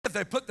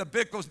they put the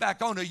pickles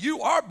back on her,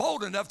 you are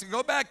bold enough to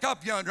go back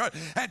up yonder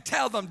and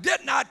tell them,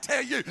 didn't I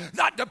tell you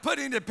not to put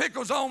any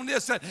pickles on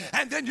this?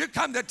 And then you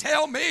come to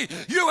tell me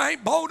you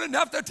ain't bold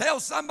enough to tell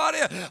somebody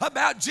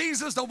about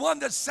Jesus, the one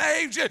that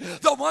saved you,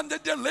 the one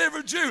that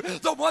delivered you,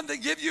 the one that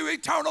give you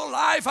eternal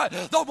life,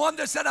 the one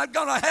that said, I'm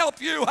going to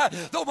help you,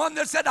 the one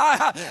that said,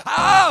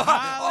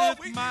 I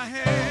lift my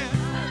hand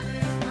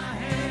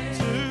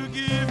to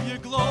give you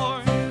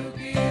glory.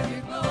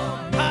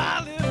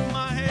 I lift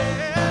my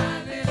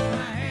hand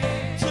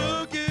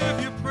to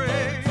give you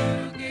praise.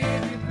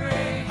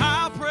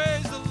 I'll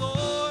praise the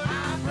Lord.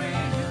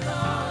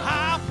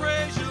 I'll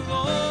praise you,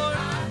 Lord.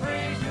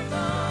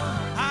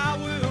 I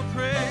will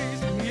praise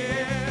him,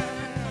 yeah.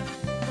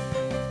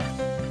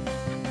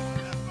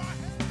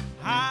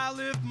 I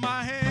lift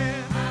my hand.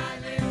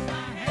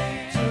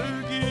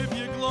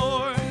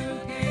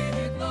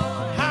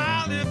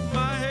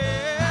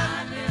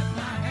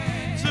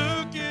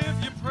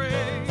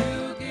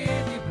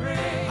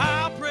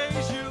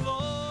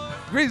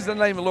 Praise the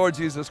name of the Lord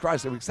Jesus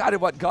Christ. I'm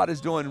excited what God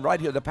is doing right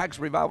here at the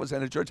Paxon Revival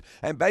Center Church.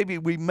 And baby,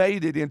 we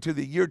made it into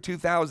the year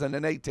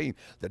 2018.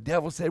 The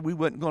devil said we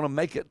weren't going to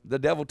make it. The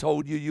devil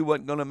told you you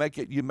weren't going to make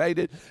it. You made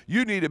it.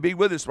 You need to be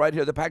with us right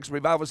here at the Paxon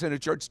Revival Center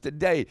Church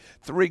today.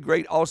 3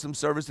 great, awesome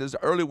services.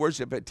 Early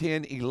worship at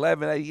 10,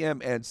 11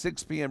 a.m. and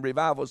 6 p.m.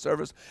 revival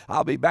service.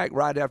 I'll be back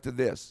right after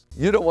this.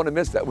 You don't want to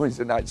miss that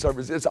Wednesday night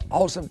service. It's an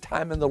awesome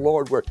time in the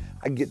Lord where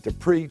I get to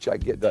preach. I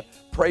get to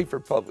pray for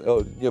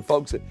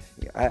folks.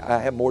 I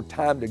have more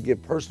time to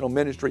give personal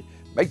ministry.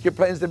 Make your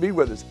plans to be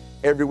with us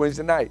every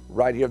Wednesday night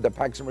right here at the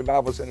Paxon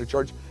Revival Center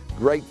Church.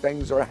 Great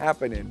things are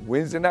happening.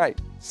 Wednesday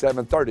night,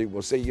 7:30.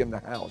 We'll see you in the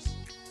house.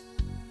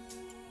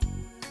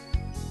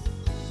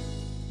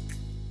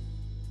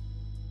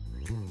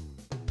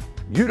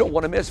 You don't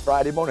want to miss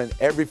Friday morning.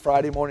 Every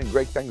Friday morning,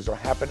 great things are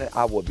happening.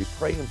 I will be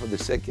praying for the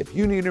sick. If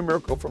you need a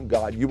miracle from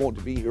God, you want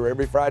to be here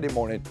every Friday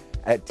morning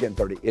at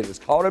 10:30. It is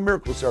called a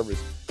miracle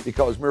service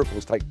because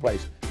miracles take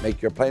place.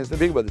 Make your plans to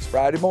be with us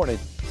Friday morning,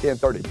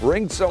 10:30.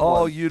 Bring someone.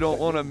 Oh, you don't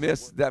want to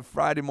miss that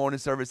Friday morning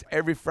service.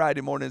 Every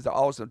Friday morning is an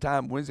awesome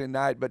time, Wednesday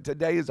night, but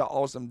today is an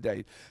awesome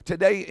day.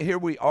 Today, here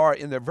we are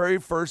in the very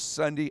first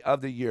Sunday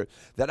of the year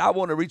that I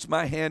want to reach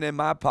my hand in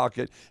my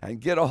pocket and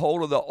get a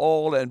hold of the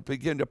oil and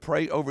begin to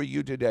pray over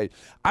you today.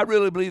 I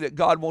really believe that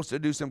God wants to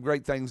do some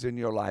great things in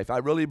your life. I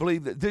really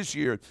believe that this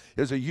year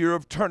is a year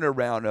of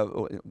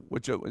turnaround,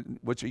 which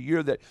a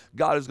year that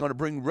God is going to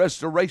bring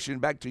restoration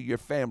back to your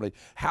family.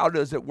 How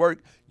does it work?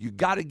 You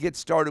got to get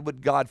started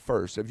with God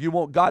first. If you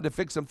want God to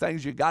fix some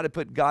things, you got to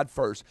put God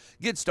first.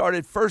 Get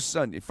started first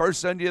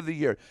Sunday of the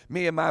year.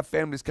 Me and my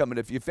family's coming.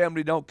 If your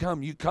family don't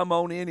come, you come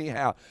on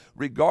anyhow,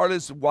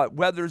 regardless of what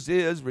weathers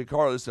is,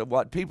 regardless of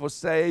what people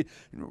say,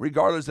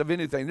 regardless of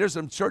anything. There's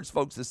some church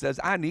folks that says,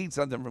 I need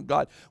something from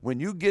God. When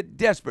you get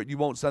desperate, you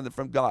want something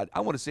from God.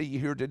 I want to see you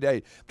here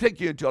today. Take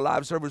you into a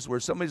live service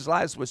where somebody's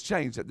life was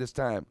changed at this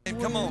time.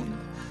 Come on.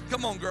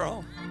 Come on,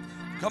 girl.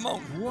 Come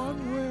on.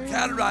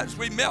 Cataracts,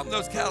 we melt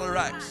those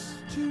cataracts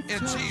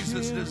in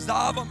Jesus.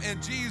 Dissolve them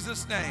in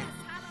Jesus' name.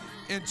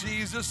 In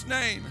Jesus'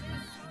 name.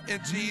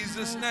 In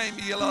Jesus' name.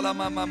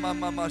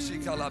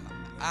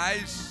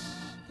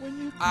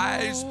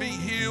 Eyes be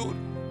healed.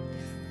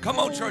 Come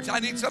on, church. I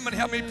need someone to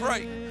help me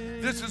pray.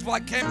 This is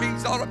what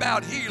camping's all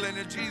about. Healing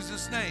in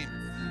Jesus' name.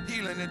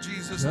 Healing in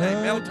Jesus'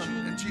 name. Melt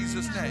them in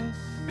Jesus' name.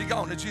 Be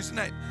gone in Jesus'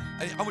 name.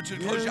 I want you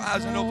to close your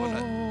eyes and open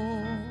it.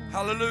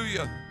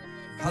 Hallelujah.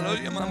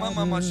 Hallelujah.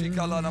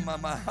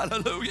 Hallelujah.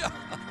 Hallelujah.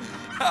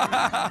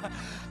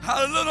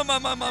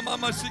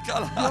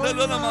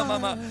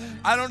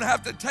 I don't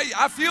have to tell you.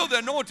 I feel the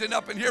anointing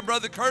up in here,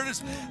 Brother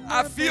Curtis.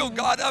 I feel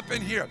God up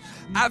in here.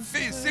 I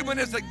feel. See, when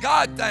it's a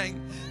God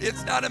thing,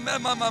 it's not a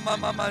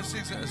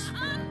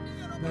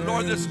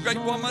Lord, this great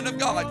woman of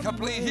God,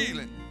 complete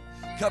healing.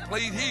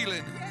 Complete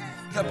healing.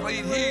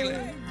 Complete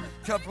healing.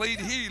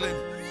 Complete healing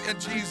in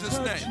Jesus'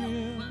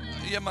 name.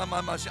 Yeah,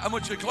 I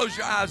want you to close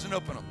your eyes and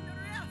open them.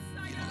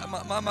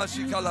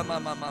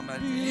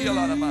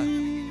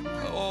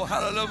 Oh,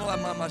 hallelujah.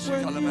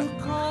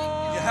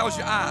 Yeah, how's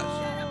your eyes?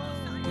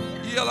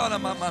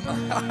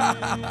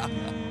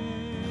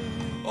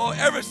 Oh,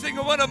 every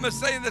single one of them is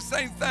saying the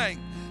same thing.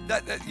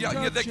 That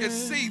they can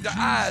see their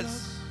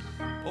eyes.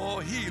 Oh,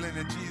 healing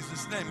in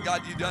Jesus' name.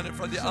 God, you done it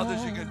for the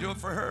others. You can do it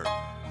for her.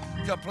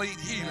 Complete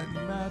healing.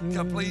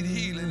 Complete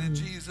healing in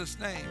Jesus'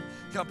 name.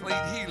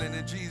 Complete healing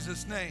in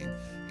Jesus' name.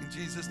 In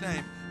Jesus'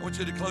 name. I want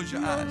you to close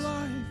your eyes.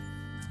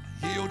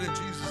 Healed in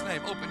Jesus'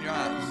 name. Open your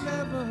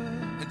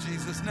eyes. In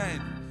Jesus'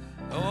 name.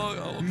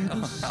 Oh,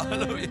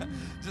 hallelujah.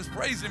 Just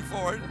praise him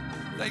for it.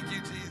 Thank you,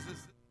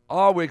 Jesus.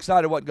 Oh, we're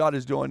excited what God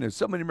is doing. And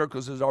so many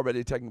miracles has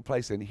already taken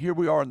place. And here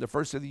we are in the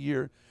first of the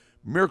year.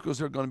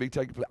 Miracles are going to be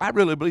taking place. I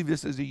really believe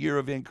this is a year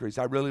of increase.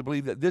 I really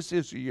believe that this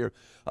is a year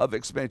of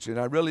expansion.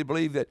 I really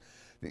believe that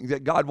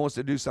God wants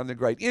to do something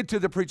great. Into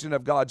the preaching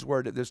of God's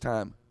word at this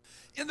time.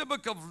 In the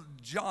book of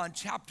John,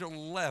 chapter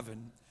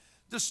 11,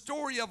 the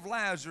story of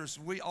Lazarus,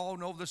 we all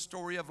know the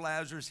story of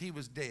Lazarus. He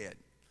was dead.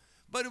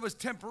 But it was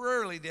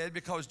temporarily dead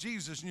because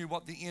Jesus knew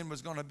what the end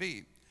was going to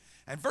be.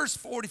 And verse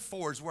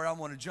 44 is where I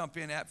want to jump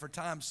in at for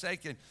time's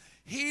sake. And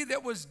he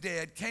that was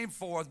dead came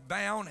forth,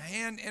 bound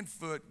hand and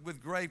foot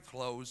with grave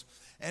clothes,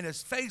 and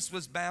his face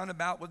was bound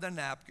about with a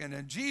napkin.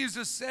 And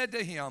Jesus said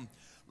to him,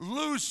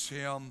 loose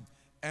him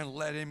and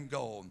let him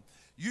go.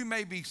 You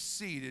may be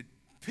seated.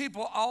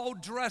 People all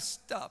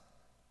dressed up,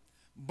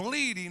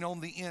 bleeding on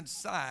the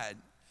inside.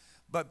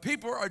 But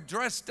people are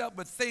dressed up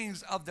with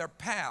things of their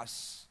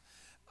past.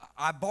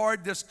 I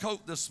borrowed this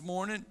coat this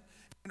morning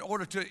in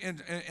order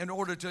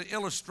to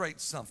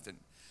illustrate something.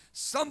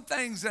 Some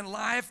things in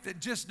life that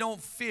just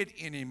don't fit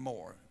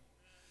anymore.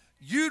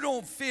 You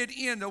don't fit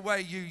in the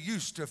way you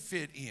used to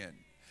fit in.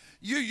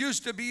 You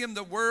used to be in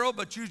the world,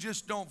 but you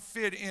just don't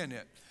fit in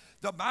it.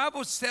 The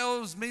Bible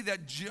tells me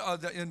that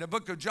in the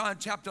book of John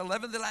chapter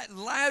 11 that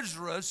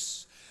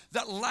Lazarus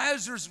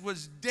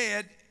was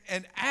dead.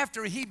 And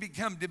after he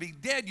began to be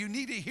dead, you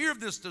need to hear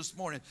this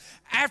morning.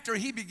 After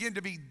he began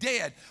to be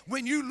dead,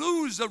 when you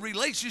lose the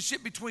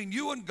relationship between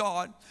you and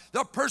God,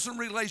 the personal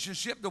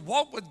relationship, the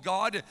walk with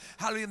God,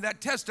 hallelujah, in that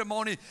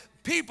testimony,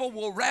 people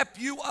will wrap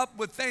you up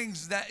with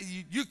things that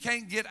you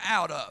can't get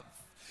out of.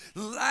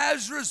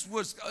 Lazarus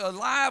was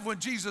alive when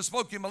Jesus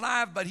spoke him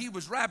alive, but he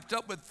was wrapped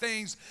up with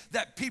things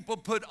that people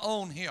put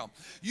on him.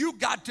 You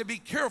got to be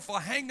careful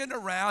hanging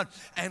around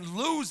and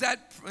lose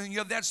that,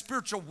 that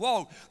spiritual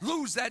walk,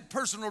 lose that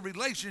personal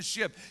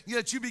relationship,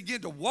 that you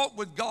begin to walk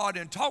with God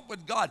and talk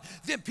with God.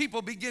 Then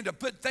people begin to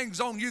put things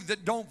on you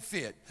that don't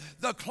fit.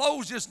 The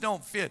clothes just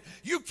don't fit.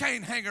 You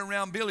can't hang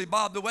around Billy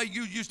Bob the way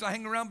you used to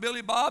hang around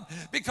Billy Bob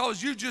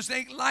because you just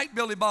ain't like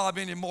Billy Bob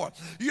anymore.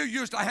 You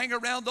used to hang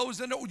around those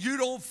and you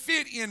don't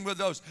fit in with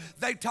those.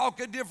 They talk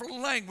a different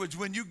language.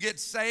 When you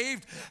get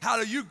saved,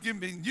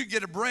 you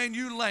get a brand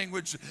new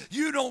language.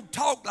 You don't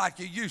talk like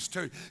you used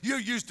to. You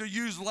used to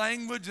use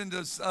language and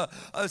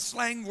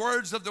slang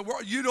words of the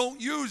world. You don't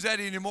use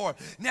that anymore.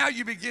 Now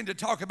you begin to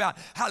talk about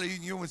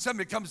when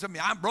somebody comes to me,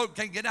 I'm broke,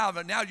 can't get out of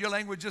it. Now your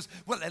language is,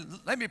 well,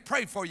 let me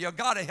pray for you.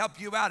 God will help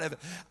you out of it.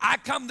 I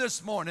come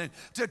this morning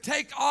to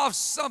take off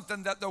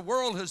something that the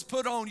world has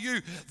put on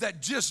you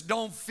that just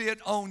don't fit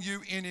on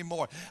you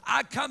anymore.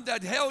 I come to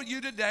tell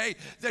you today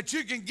that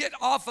you can get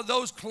off of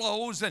those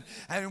clothes and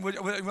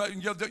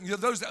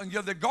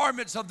the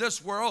garments of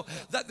this world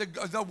that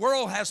the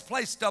world has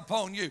placed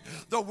upon you.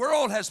 The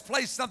world has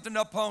placed something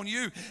upon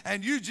you,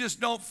 and you just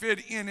don't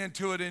fit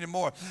into it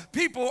anymore.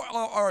 People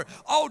are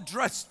all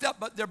dressed up,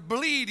 but they're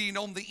bleeding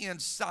on the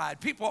inside.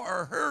 People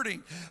are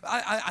hurting.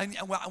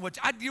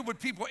 I deal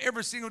with people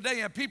every single day,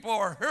 and people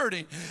are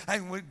hurting.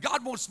 And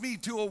God wants me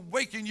to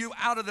awaken you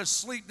out of the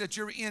sleep that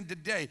you're in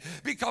today,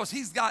 because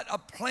He's got a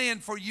plan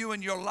for you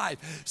in your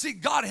life. See,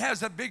 God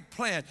has a big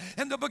plan.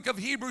 In the book of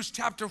Hebrews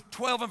chapter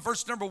 12 and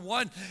verse number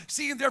 1,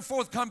 seeing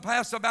therefore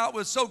compassed about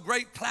with so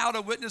great cloud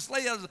of witness,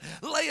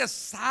 lay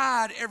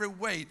aside every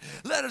weight.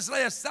 Let us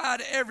lay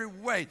aside every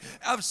weight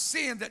of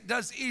sin that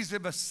does easily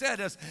beset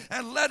us,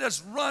 and let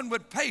us run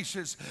with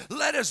patience.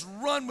 Let us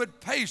run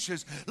with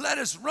patience. Let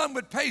us run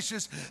with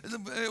patience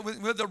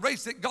with the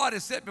race that God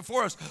has set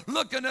before us,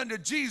 looking unto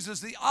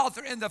Jesus, the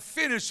author and the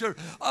finisher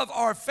of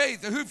our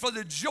faith, who for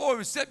the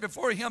joy set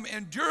before Him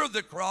endured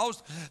the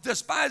cross,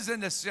 despising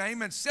the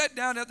shame, and sat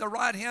down at the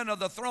right hand of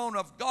the throne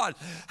of God.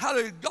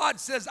 Hallelujah. God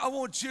says, I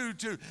want you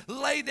to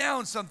lay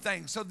down some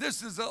things. So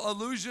this is an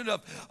allusion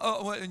of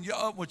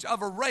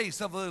a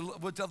race, of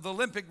the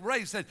Olympic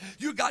race, that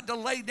you got to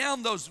lay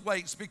down those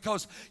weights,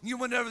 because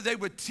whenever they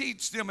would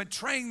teach them and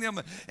train them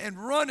and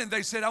run, and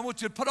they said, I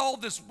want you to put all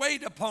this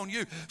weight upon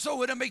you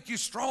so it'll make you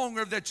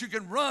stronger, that you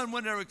can run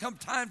whenever it comes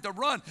time to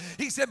run.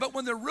 He said, but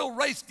when the real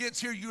race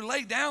gets here, you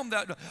lay down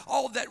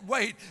all that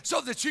weight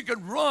so that you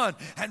can run,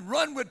 and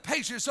run with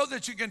patience so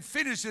that you can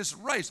finish this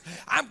race.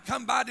 I'm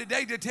come by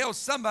today to tell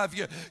some of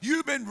you,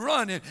 you've been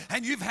running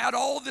and you've had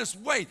all this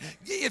weight.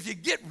 If you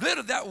get rid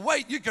of that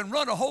weight, you can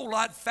run a whole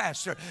lot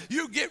faster.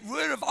 You get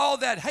rid of all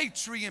that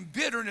hatred and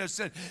bitterness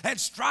and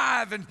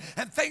strife and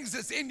things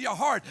that's in your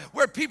heart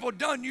where people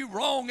done you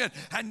wrong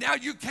and now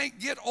you can't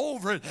get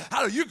over it.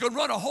 You can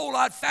run a whole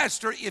lot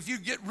faster if you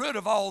get rid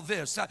of all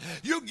this.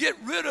 You get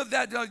rid of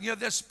that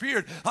that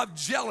spirit of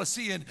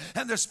jealousy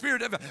and the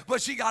spirit of, well,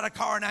 she got a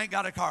car and I ain't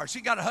got a car.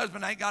 She got a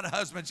husband, I ain't got a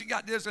husband. She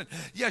got this, and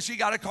yes, she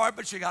got a car,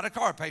 but she got a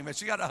car payment.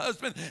 She got a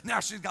husband, now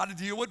she's got to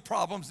deal with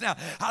problems. Now,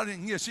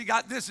 she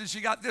got this and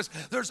she got this.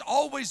 There's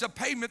always a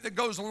payment that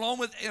goes along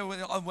with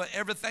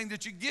everything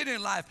that you get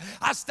in life.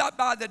 I stopped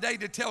by today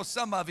to tell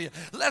some of you,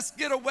 let's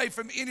get away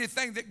from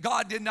anything that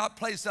God did not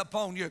place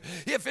upon you.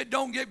 If it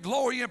don't get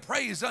glory and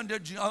praise unto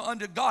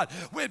God,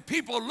 when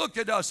people look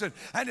at us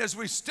and as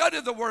we study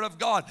the Word of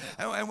God,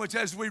 and which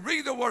as we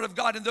read the Word of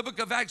God in the book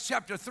of Acts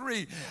chapter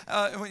 3,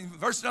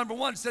 verse number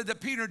 1 said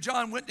that Peter and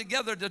John went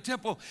together the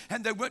temple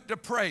and they went to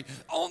pray.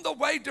 On the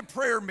way to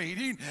prayer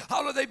meeting,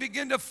 they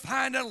begin to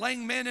find a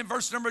lame man in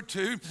verse number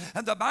 2.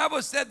 And the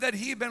Bible said that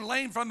he had been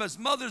lame from his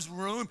mother's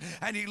womb,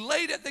 and he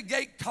laid at the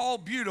gate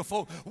called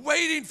Beautiful,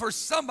 waiting for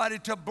somebody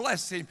to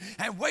bless him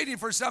and waiting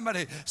for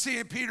somebody.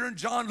 Seeing Peter and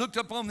John looked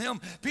upon him,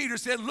 Peter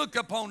said, look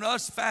upon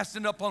us,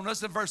 fasten upon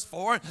us. In verse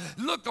 4,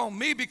 look on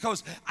me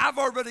because I've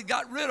already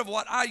got rid of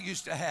what I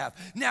used to have.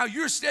 Now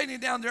you're standing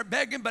down there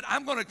begging, but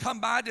I'm going to come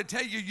by to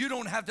tell you, you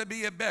don't have to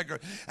be a beggar.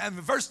 And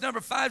verse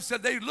number 5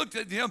 said they looked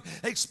at him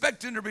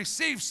expecting to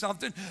receive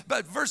something.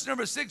 But verse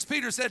number 6,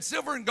 Peter said,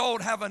 silver and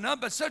gold have I none,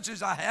 but such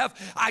as I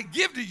have, I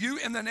give to you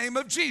in the name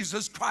of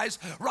Jesus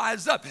Christ.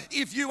 Rise up.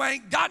 If you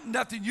ain't got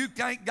nothing, you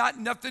ain't got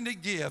nothing to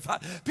give.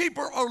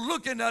 People are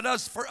looking at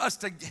us for us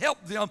to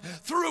help them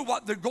through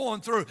what they're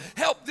going through,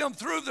 help them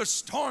through the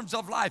storms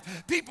of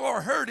life. People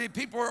are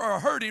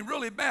hurting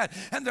really bad,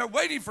 and they're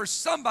waiting for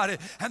somebody.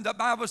 And the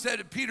Bible said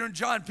that Peter and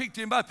John picked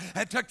him up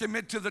and took him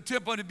into the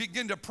temple and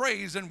began to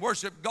praise and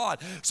worship God.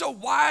 So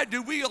why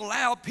do we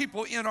allow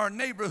people in our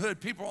neighborhood,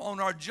 people on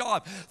our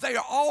job, they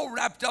are all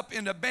wrapped up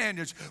in a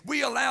bandage.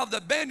 We allow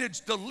the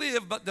bandage to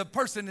live, but the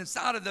person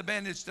inside of the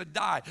bandage to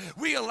die.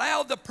 We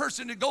allow the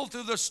person to go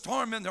through the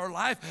storm in their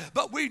life,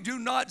 but we do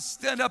not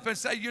stand up and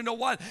say, you know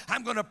what,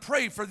 I'm going to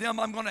pray for them,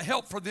 I'm going to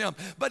help for them.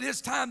 But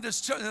it's time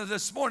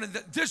this morning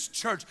that this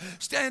church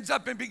stands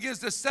up and begins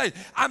to say,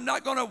 I'm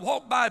not going to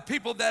walk by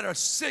people that are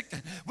sick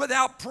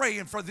without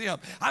praying for them.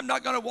 I'm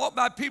not going to walk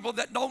by people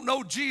that don't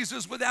know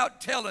Jesus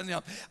without telling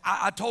them.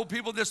 I told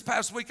people this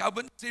past week, I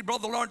went to see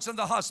Brother Lawrence in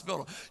the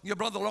hospital. Your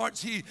Brother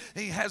Lawrence, he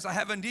has to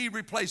have a knee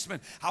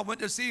replacement. I went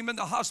to see him in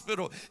the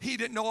hospital. He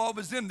didn't know I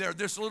was in there.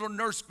 This little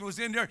nurse was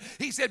in there.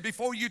 He said,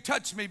 before you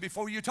touch me,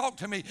 before you talk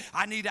to me,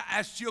 I need to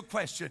ask you a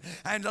question.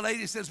 And the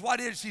lady says, what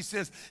is? He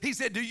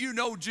said, do you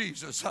know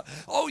Jesus?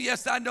 Oh,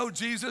 yes, I know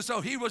Jesus.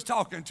 So he was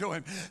talking to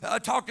him,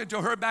 talking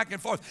to her back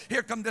and forth.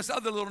 Here come this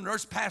other little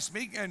nurse past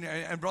me,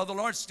 and Brother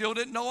Lawrence still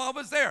didn't know I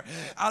was there.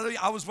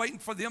 I was waiting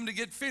for them to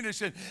get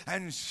finished,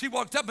 and she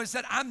walked up and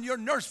said, I'm your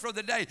nurse for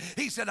the day.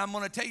 He said, I'm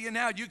going to tell you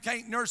now, you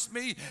can't nurse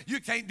me. You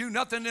can't do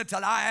nothing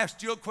until I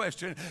ask you a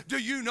question. Do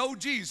you know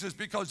Jesus?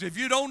 Because if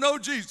you don't know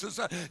Jesus,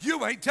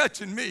 you ain't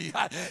touching me.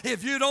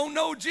 If you don't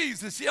know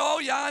Jesus, oh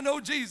yeah, I know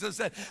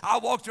Jesus. I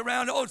walked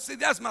around, oh, see,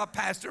 that's my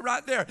pastor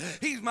right there.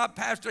 He's my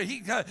pastor. He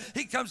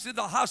comes to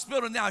the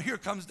hospital. Now here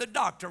comes the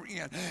doctor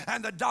in.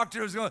 And the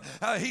doctor is going,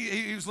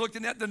 he was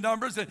looking at the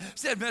numbers and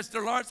said,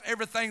 Mr. Lawrence,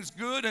 everything's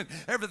good and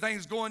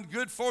everything's going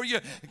good for you.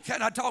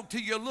 Can I talk to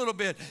you a little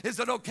bit? Is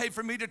it okay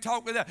for me to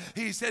talk with that?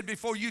 He said,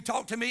 before you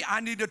talk to me,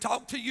 I need to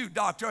talk to you,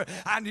 doctor.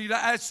 I need to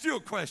ask you a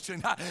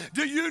question.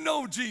 Do you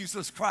know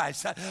Jesus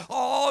Christ?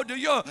 Oh, do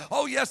you?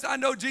 Oh, yes, I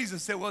know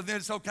Jesus. Said, well, then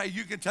it's okay.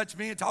 You can touch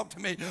me and talk to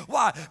me.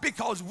 Why?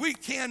 Because we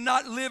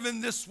cannot live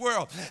in this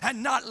world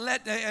and not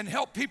and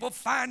help people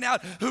find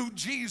out who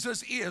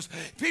Jesus is.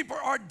 People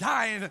are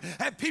dying,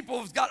 and people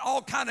have got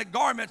all kind of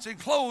garments and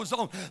clothes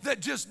on that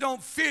just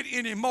don't fit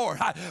anymore.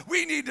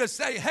 We need to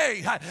say,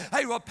 hey,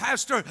 well,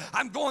 Pastor,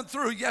 I'm going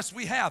through. Yes,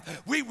 we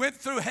have. We went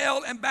through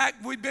hell and back.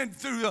 We've been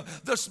through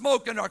the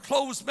smoke, and our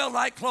clothes smell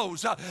like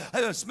clothes.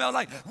 Smell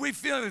like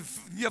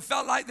you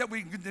felt like that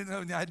we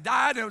had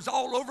died and it was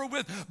all over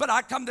with. But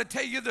I come to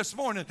tell you this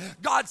morning,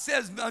 God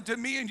says to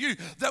me and you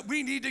that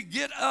we need to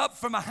get up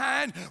from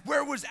behind.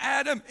 Where was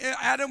Adam?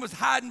 Adam was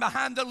hiding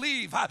behind the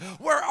leaf.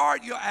 Where are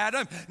you,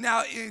 Adam?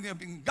 Now,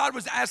 God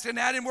was asking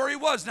Adam where he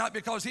was, not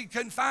because he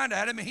couldn't find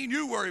Adam. He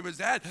knew where he was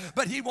at,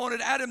 but he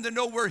wanted Adam to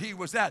know where he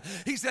was at.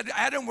 He said,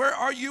 Adam, where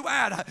are you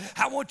at?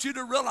 I want you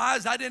to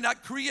realize I did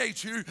not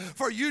create you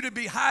for you to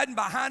be hiding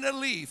behind a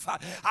leaf.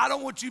 I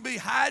don't want you to be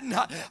hiding.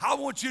 I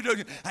want you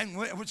to, and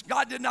which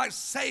God did not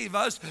save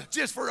us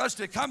just for us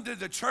to come to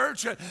the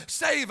church,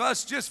 save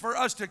us just for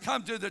us to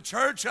come to the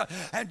church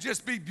and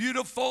just be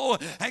beautiful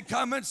and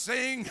come and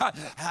sing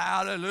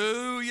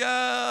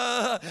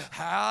hallelujah,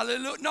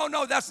 hallelujah.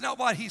 No, that's not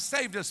what he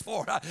saved us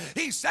for.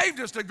 He saved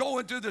us to go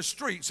into the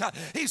streets.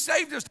 He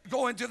saved us to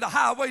go into the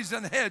highways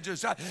and the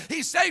hedges.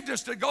 He saved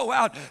us to go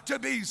out to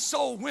be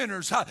soul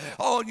winners.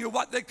 Oh, you know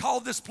what they call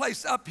this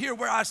place up here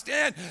where I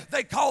stand?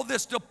 They call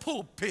this the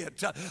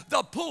pulpit.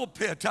 The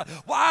pulpit.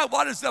 Why?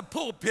 What is the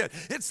pulpit?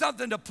 It's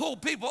something to pull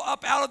people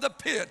up out of the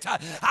pit.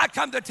 I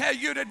come to tell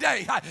you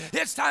today,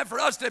 it's time for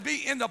us to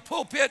be in the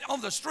pulpit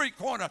on the street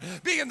corner.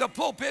 Be in the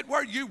pulpit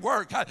where you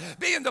work.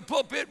 Be in the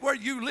pulpit where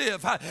you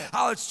live.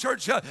 It's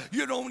church.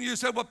 You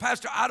say, well,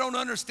 Pastor, I don't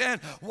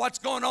understand what's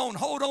going on.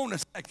 Hold on a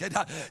second.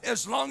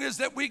 As long as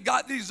that we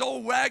got these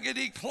old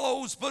raggedy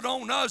clothes put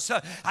on us,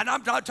 and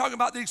I'm not talking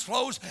about these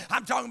clothes,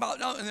 I'm talking about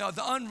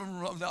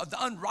the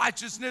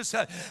unrighteousness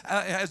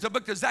as the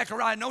book of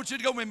Zechariah. I want you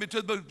to go with me to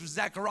the book of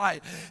Zechariah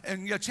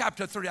in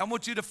chapter 3. I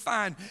want you to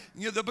find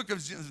the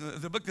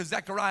book of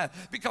Zechariah,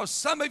 because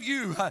some of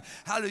you,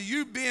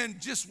 you've been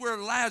just where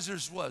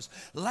Lazarus was.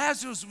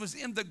 Lazarus was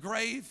in the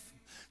grave.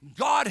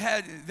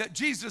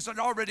 Jesus had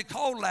already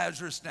called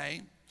Lazarus'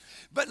 name,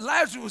 but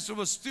Lazarus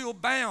was still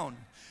bound.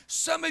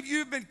 Some of you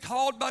have been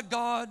called by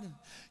God.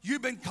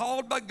 You've been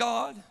called by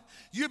God.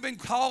 You've been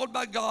called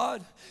by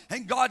God,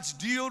 and God's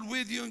dealt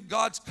with you, and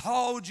God's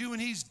called you, and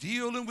He's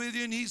dealing with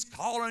you, and He's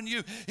calling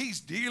you.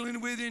 He's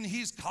dealing with you, and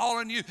He's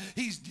calling you.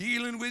 He's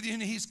dealing with you,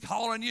 and He's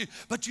calling you,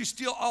 but you're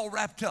still all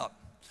wrapped up.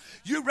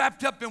 You're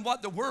wrapped up in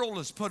what the world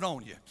has put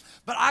on you.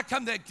 But I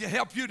come to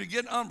help you to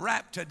get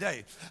unwrapped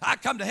today. I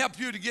come to help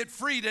you to get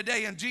free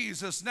today in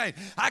Jesus' name.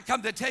 I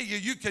come to tell you,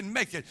 you can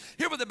make it.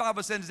 Hear what the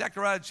Bible says in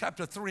Zechariah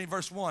chapter 3,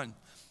 verse 1.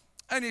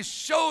 And He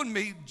showed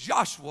me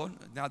Joshua.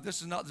 Now,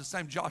 this is not the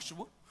same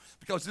Joshua,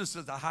 because this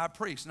is the high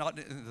priest, not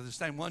the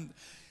same one,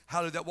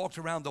 hallelujah, that walked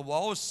around the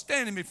walls,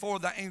 standing before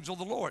the angel of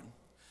the Lord.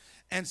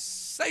 And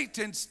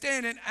Satan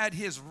standing at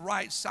his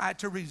right side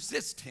to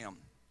resist him,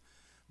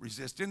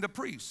 resisting the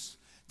priest.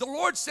 The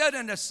Lord said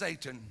unto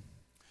Satan,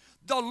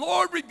 the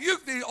Lord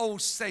rebuke thee, O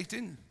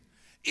Satan.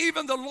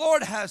 Even the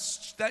Lord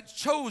has that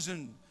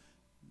chosen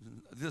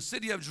the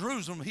city of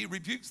Jerusalem, He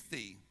rebukes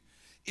thee.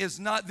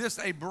 Is not this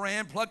a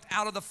brand plucked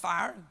out of the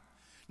fire?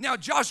 Now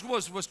Joshua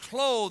was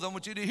clothed, I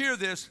want you to hear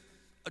this,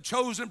 a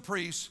chosen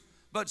priest,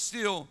 but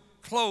still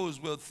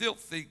clothed with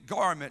filthy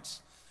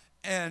garments,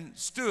 and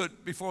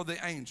stood before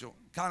the angel,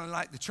 kind of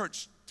like the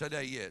church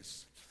today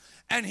is.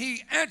 And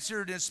he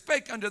answered and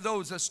spake unto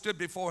those that stood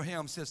before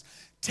him, says,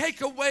 take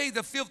away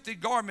the filthy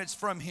garments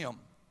from him.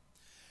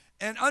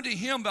 And unto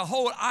him,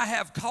 behold, I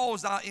have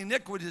caused thy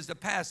iniquities to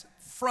pass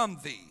from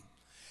thee,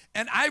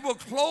 and I will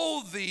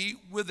clothe thee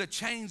with the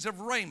chains of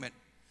raiment.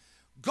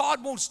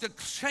 God wants to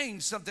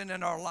change something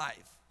in our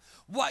life.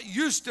 What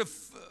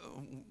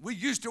we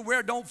used to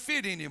wear don't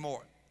fit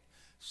anymore.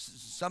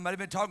 Somebody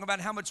been talking about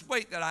how much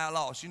weight that I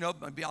lost. You know,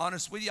 to be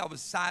honest with you, I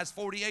was size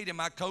 48 in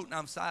my coat, and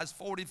I'm size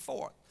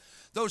 44.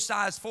 Those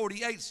size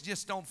 48s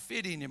just don't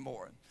fit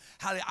anymore.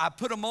 I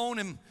put them on,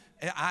 and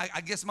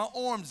I guess my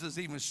arms is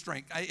even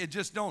strength.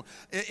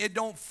 It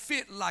don't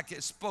fit like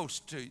it's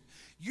supposed to.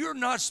 You're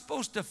not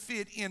supposed to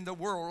fit in the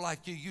world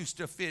like you used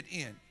to fit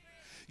in.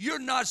 You're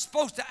not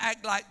supposed to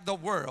act like the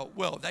world.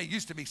 Well, they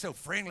used to be so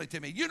friendly to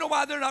me. You know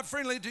why they're not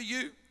friendly to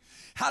you?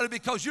 How?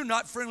 Because you're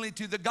not friendly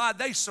to the God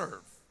they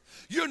serve.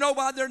 You know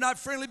why they're not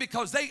friendly?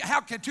 Because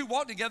how can two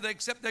walk together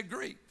except they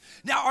agree?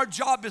 Now, our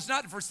job is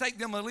not to forsake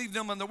them and leave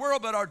them in the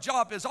world, but our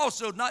job is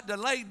also not to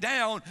lay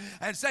down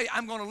and say,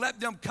 I'm going to let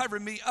them cover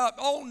me up.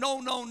 Oh, no,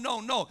 no, no,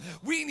 no.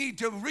 We need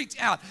to reach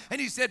out. And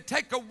He said,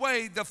 take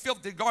away the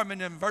filthy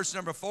garment in verse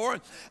number 4.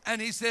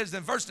 And He says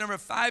in verse number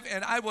 5,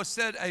 and I will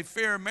set a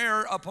fair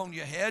mirror upon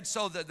your head,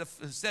 so that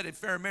set a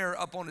fair mirror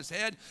upon his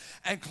head,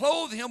 and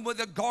clothe him with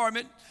a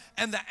garment.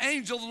 And the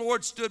angel of the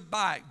Lord stood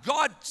by.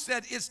 God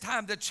said, it's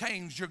time to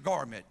change your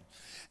garment.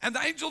 And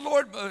the angel of the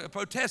Lord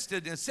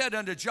protested and said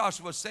unto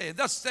Joshua, saying,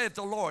 thus saith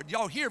the Lord.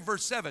 Y'all hear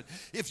verse 7.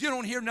 If you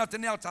don't hear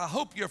nothing else, I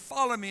hope you're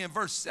following me in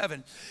verse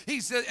 7.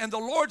 He said, and the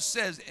Lord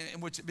says,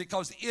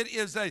 because it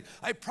is a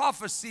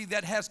prophecy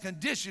that has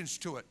conditions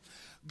to it.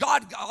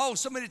 God,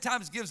 so many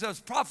times gives us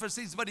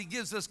prophecies, but He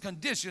gives us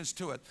conditions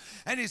to it.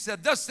 And He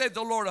said, thus saith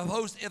the Lord of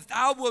hosts, if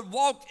thou wilt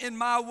walk in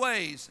my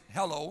ways,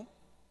 hello,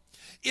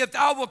 if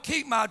thou wilt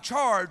keep my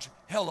charge,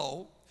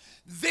 hello,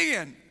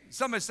 then,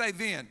 somebody say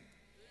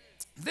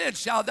then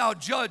shalt thou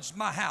judge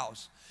my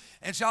house,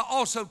 and shalt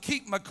also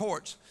keep my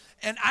courts,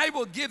 and I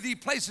will give thee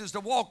places to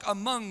walk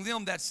among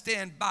them that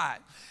stand by.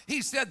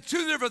 He said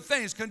two different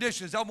things,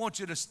 conditions. I want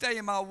you to stay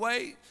in my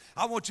way.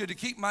 I want you to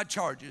keep my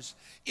charges.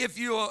 If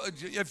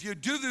you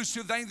do those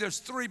two things, there's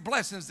three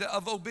blessings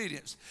of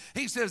obedience.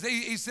 He said,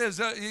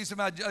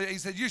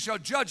 you shall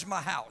judge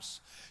my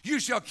house. You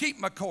shall keep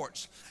my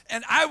courts,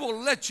 and I will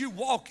let you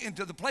walk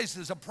into the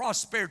places of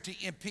prosperity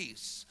and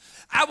peace.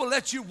 I will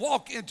let you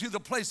walk into the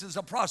places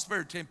of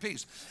prosperity and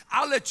peace.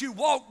 I'll let you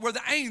walk where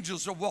the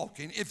angels are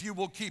walking if you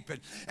will keep it.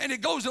 And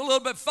it goes a little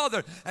bit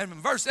further. And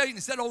in verse 8,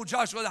 he said, O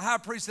Joshua the high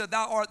priest, that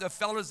thou art the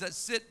fellows that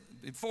sit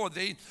before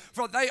thee,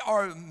 for they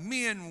are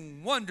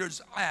men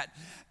wonders at.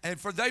 And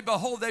for they,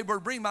 behold, they will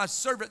bring my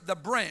servant the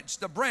branch.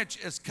 The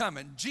branch is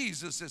coming.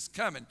 Jesus is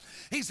coming.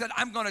 He said,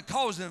 I'm going to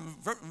cause him,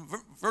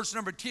 verse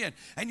number 10,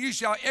 and you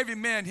shall every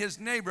man his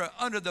neighbor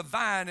under the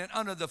vine and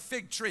under the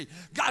fig tree.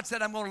 God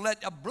said, I'm going to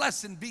let a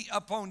blessing be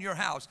upon your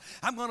house.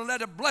 I'm going to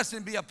let a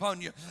blessing be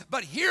upon you.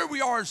 But here we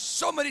are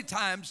so many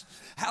times,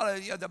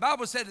 hallelujah, the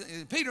Bible said,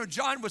 Peter and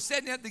John were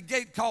sitting at the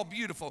gate called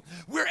Beautiful.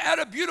 We're at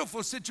a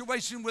beautiful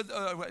situation with,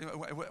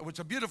 it's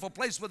a beautiful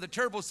place with a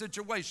terrible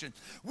situation.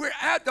 We're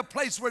at the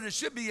place where there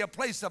should be a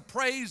place of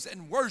praise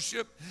and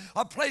worship,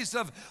 a place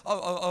of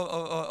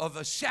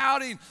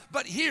shouting.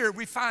 But here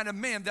we find a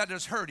man that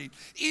is hurting.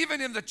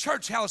 Even in the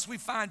church house, we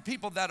find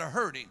people that are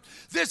hurting.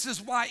 This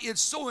is why it's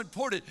so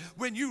important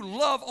when you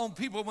love on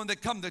people when they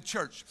come to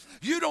church.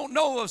 You don't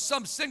know of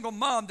some single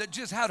mom that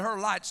just had her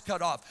lights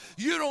cut off.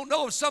 You don't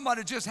know of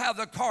somebody just had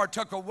their car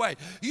took away.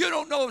 You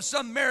don't know of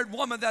some married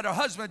woman that her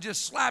husband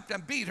just slapped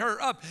and beat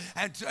her up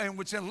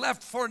and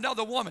left for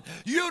another woman.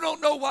 You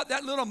don't know what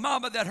that little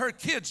mama that her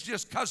kids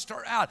just cussed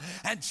her out.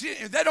 And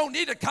they don't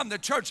need to come to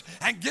church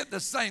and get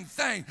the same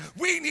thing.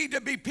 We need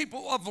to be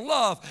people of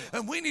love,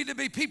 and we need to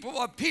be people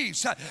of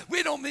peace.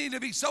 We don't need to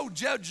be so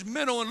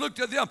judgmental and look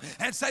to them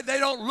and say they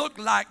don't look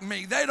like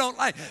me. They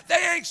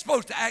ain't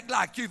supposed to act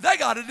like you. They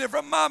got a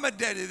different mama and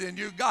daddy than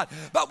you got.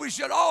 But we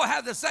should all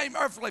have the same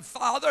earthly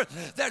Father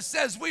that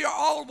says we are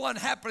all one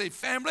happy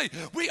family.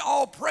 We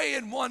all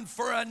praying one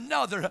for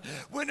another.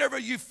 Whenever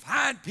you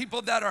find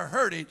people that are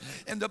hurting,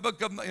 in the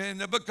book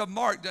of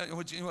Mark,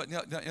 which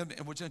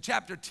in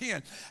chapter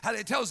 10, how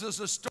it tells us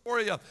a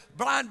story of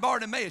blind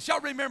Bartimaeus. Y'all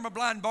remember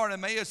blind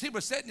Bartimaeus? He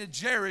was sitting in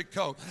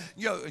Jericho.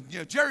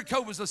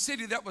 Jericho was a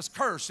city that was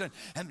cursed,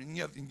 and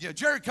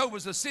Jericho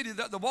was a city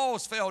that the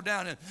walls fell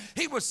down, and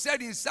he was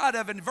sitting inside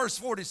of it in verse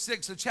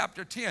 46 of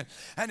chapter 10.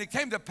 And it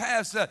came to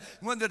pass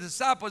when the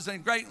disciples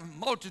and great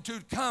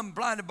multitude come,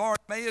 blind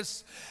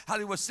Bartimaeus, how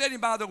he was sitting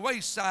by the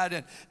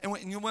wayside, and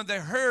when they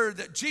heard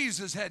that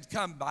Jesus had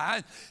come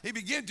by, he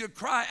began to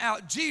cry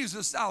out,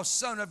 Jesus, thou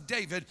son of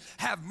David,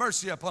 have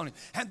mercy upon him.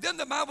 And then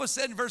the Bible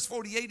said in verse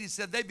 48, he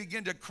said they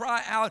began to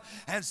cry out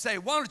and say,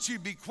 why don't you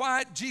be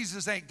quiet?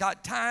 Jesus ain't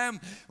got time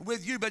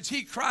with you. But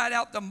he cried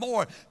out the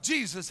more,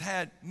 Jesus,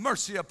 had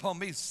mercy upon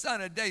me,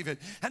 son of David.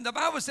 And the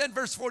Bible said in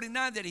verse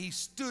 49 that he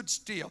stood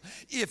still.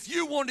 If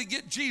you want to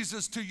get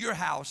Jesus to your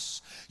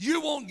house,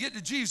 you won't get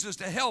to Jesus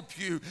to help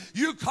you.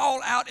 You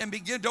call out and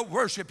begin to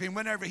worship him.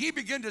 Whenever he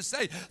began to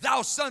say,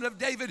 thou son of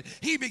David,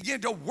 he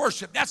began to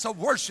worship. That's a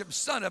worship,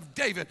 son of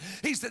David.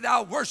 He said,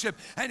 thou worship.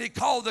 And he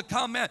called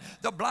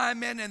the blind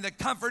man and the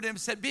comfort him,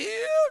 said, Bill,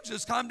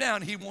 just calm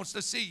down. He wants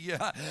to see you.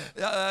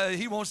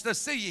 He wants to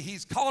see you.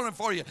 He's calling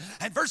for you.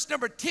 And verse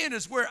number 10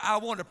 is where I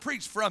want to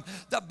preach from.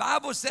 The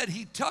Bible said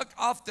he took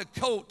off the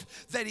coat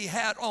that he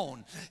had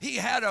on. He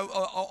had a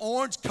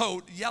orange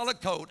coat, yellow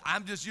coat.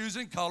 I'm just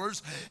using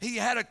colors. He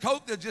had a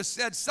coat that just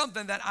said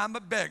something that I'm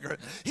a beggar.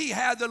 He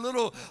had the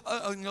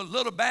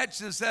little badge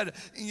that said,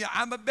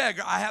 I'm a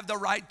beggar. I have the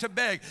right to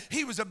beg.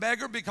 He was a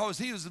beggar because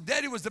his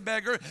daddy was a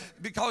beggar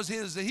because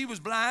he was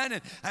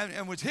blind,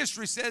 and which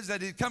history says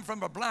that he'd come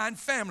from a blind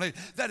family,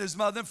 that his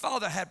mother and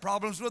father had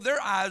problems with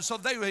their eyes, so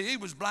he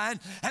was blind,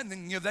 and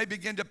then they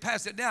began to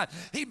pass it down.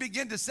 He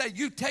began to say,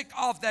 you take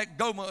off that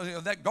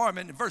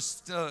garment,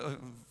 verse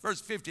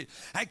 50,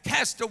 and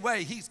cast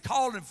away. He's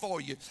calling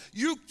for you.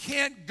 You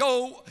can't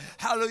go,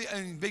 hallelujah,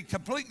 and be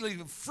completely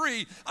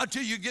free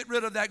until you get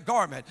rid of that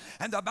garment.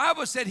 And the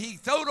Bible said he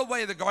threw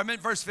away the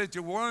garment, verse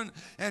 51,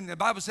 and the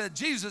Bible said,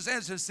 Jesus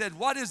answered, said,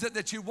 what is it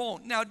that you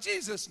want? Now,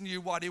 Jesus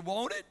knew what he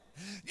wanted.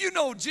 You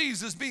know,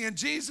 Jesus being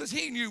Jesus,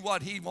 he knew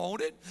what he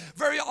wanted.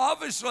 Very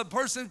obviously, a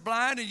person's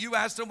blind and you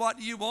ask them, what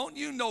do you want?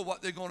 You know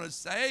what they're going to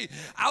say.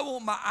 I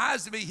want my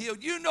eyes to be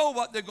healed. You know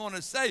what they're going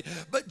to say.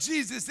 But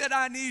Jesus said,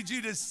 I need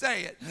you to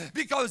say it,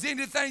 because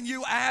anything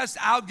you ask,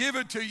 I'll give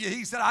it to you.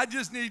 He said, I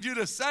just need you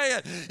to say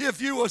it.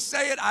 If you will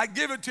say it, I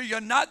give it to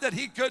you. Not that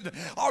he could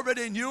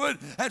already knew it.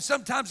 And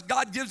sometimes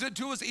God gives it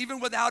to us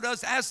even without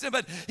us asking.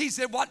 But he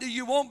said, what do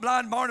you want,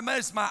 blind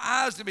Bartimaeus? My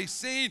eyes to be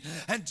seen.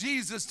 And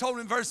Jesus told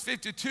him, verse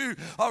 52,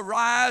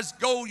 arise,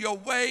 go your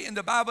way. And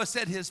the Bible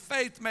said his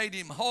faith made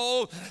him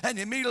whole, and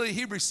immediately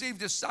he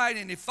received his sight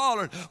and he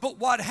followed. But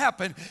what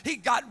happened? He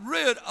got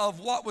rid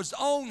of what was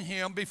on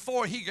him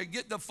before he could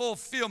get the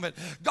fulfillment.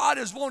 God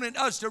is wanting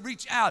us to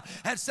reach out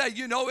and say,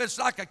 you know, it's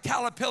like a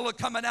caterpillar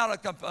coming out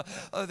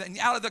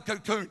of the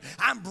cocoon.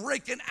 I'm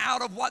breaking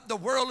out of what the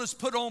world has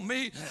put on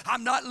me.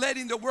 I'm not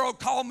letting the world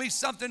call me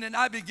something and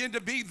I begin to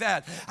be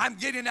that. I'm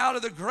getting out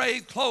of the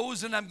grave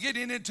clothes and I'm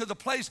getting into the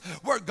place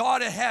where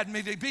God had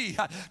me to be.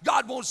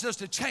 God wants us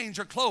to change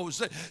our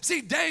clothes.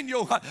 See,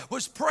 Daniel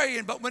was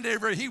praying, but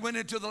whenever he went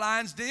into the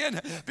lion's den,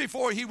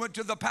 before he went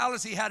to the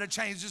palace, he had to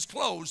change his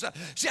clothes.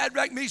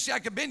 Shadrach, Meshach,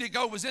 and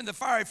Abednego was in the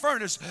fiery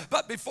furnace,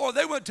 but before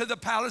they went to the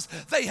palace,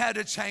 they had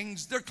to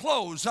change their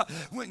clothes.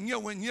 When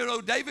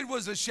David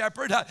was a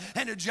shepherd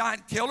and a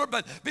giant killer,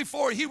 but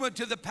before he went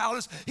to the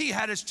palace, he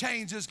had to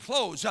change his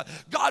clothes.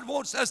 God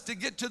wants us to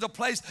get to the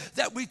place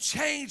that we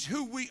change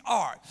who we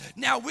are.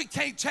 Now, we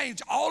can't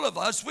change all of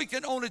us. We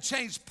can only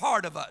change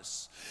part of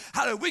us.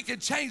 We can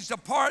change the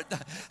part.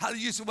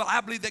 You say, well,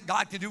 I believe that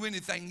God can do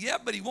anything. Yeah,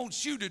 but he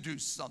wants you to do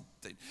something.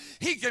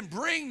 He can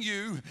bring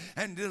you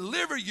and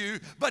deliver you,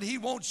 but he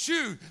wants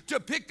you to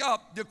pick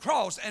up the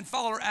cross and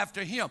follow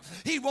after him.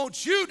 He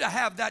wants you to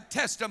have that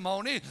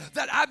testimony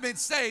that I've been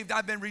saved,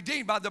 I've been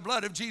redeemed by the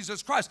blood of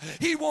Jesus Christ.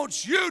 He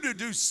wants you to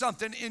do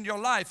something in your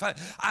life.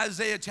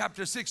 Isaiah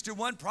chapter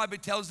 61 probably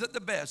tells it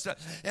the best.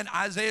 In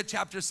Isaiah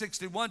chapter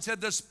 61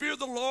 said, the Spirit of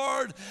the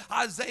Lord,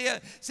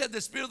 Isaiah said, the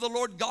Spirit of the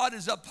Lord God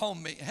is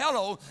upon me.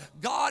 Hello,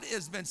 God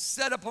has been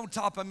set up on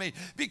top of me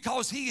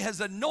because he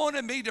has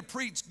anointed me to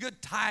preach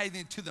good tidings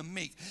to the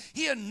meek.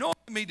 He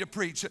anointed me to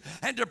preach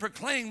and to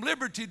proclaim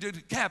liberty to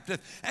the captive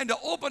and to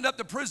open up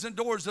the prison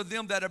doors of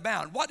them that are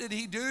bound. What did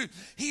he do?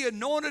 He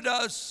anointed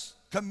us,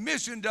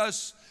 commissioned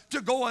us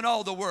to go in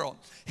all the world.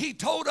 He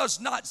told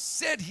us not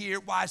sit here.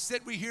 Why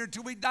sit we here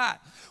until we die?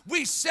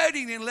 We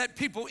sitting and let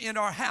people in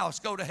our house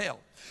go to hell.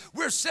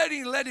 We're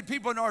sitting and letting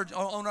people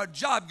on our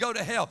job go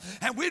to hell,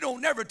 and we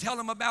don't never tell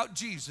them about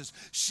Jesus.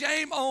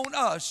 Shame on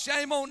us.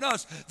 Shame on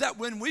us that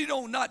when we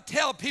do not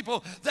tell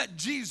people that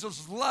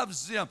Jesus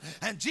loves them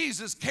and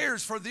Jesus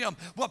cares for them.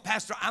 Well,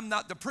 Pastor, I'm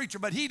not the preacher,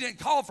 but he didn't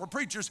call for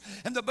preachers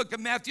in the book of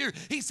Matthew.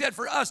 He said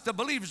for us, the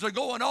believers, to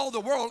go in all the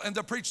world and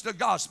to preach the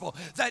gospel.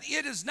 That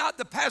it is not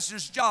the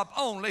pastor's job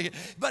only,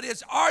 but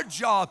it's our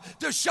job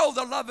to show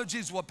the love of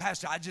Jesus. Well,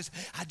 Pastor, I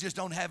just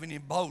don't have any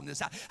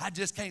boldness. I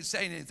just can't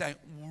say anything.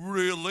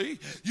 Really?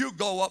 You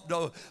go up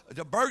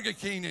to Burger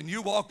King and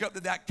you walk up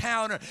to that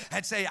counter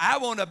and say, I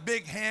want a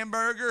big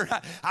hamburger.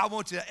 I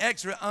want the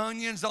extra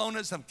onions on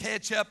it, some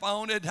ketchup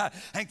on it,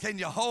 and can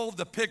you hold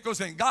the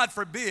pickles? And God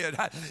forbid,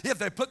 if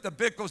they put the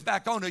pickles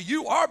back on it,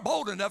 you are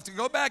bold enough to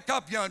go back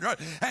up yonder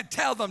and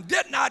tell them,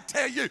 didn't I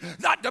tell you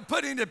not to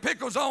put any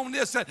pickles on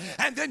this?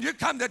 And then you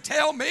come to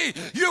tell me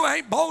you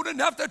ain't bold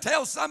enough to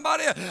tell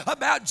somebody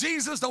about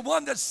Jesus, the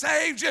one that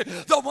saved you,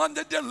 the one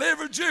that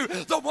delivered you,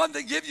 the one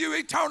that gave you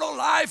eternal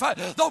life,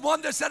 the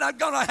one that said, I'm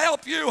going to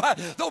help you,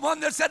 the one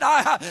that said,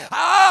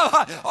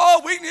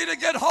 we need to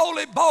get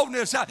holy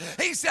boldness.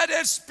 He said,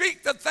 and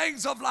speak the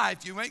things of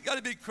life. You ain't got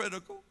to be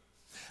critical.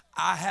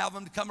 I have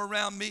them come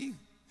around me,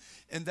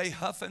 and they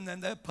huffing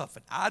and they're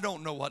puffing. I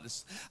don't know what it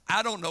is.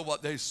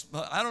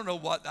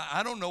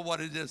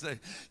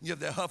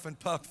 They're huffing,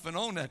 puffing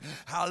on that.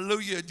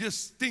 Hallelujah! It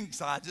just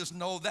stinks. I just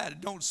know that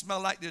it don't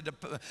smell like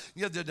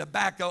the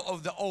tobacco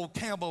of the old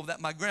Campbell that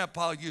my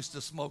grandpa used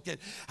to smoke. It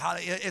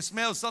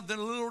smells something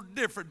a little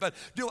different. But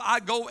do I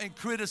go and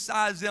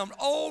criticize them?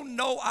 Oh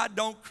no, I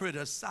don't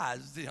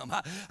criticize them.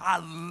 I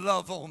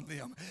love on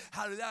them.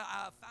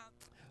 Hallelujah!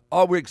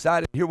 Oh, we're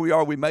excited. Here we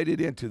are. We made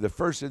it into the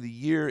first of the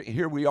year.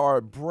 Here we are,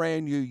 a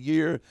brand new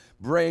year,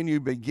 brand new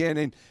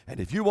beginning. And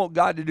if you want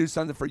God to do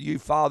something for you,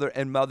 father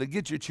and mother,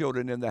 get your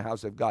children in the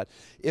house of God.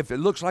 If it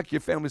looks like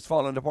your family's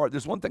falling apart,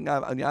 there's one thing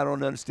I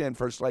don't understand,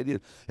 First Lady,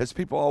 as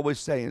people always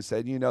say and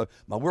said,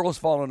 my world's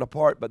falling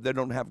apart, but they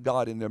don't have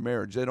God in their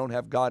marriage. They don't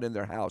have God in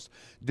their house.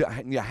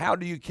 How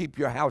do you keep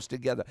your house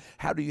together?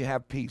 How do you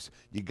have peace?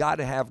 You got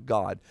to have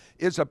God.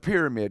 It's a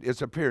pyramid.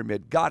 It's a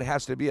pyramid. God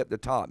has to be at the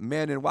top,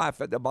 man and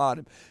wife at the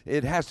bottom.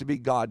 It has to be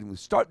God. And we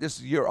start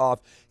this year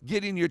off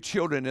getting your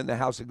children in the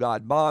house of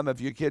God. Mom,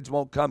 if your kids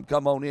won't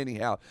come on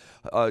anyhow.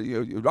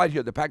 Right here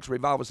at the Paxon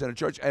Revival Center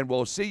Church, and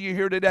we'll see you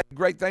here today.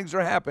 Great things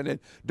are happening.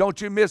 Don't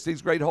you miss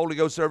these great Holy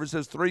Ghost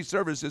services. 3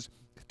 services,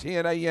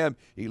 10 a.m.,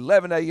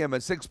 11 a.m.,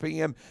 and 6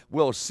 p.m.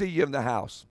 We'll see you in the house.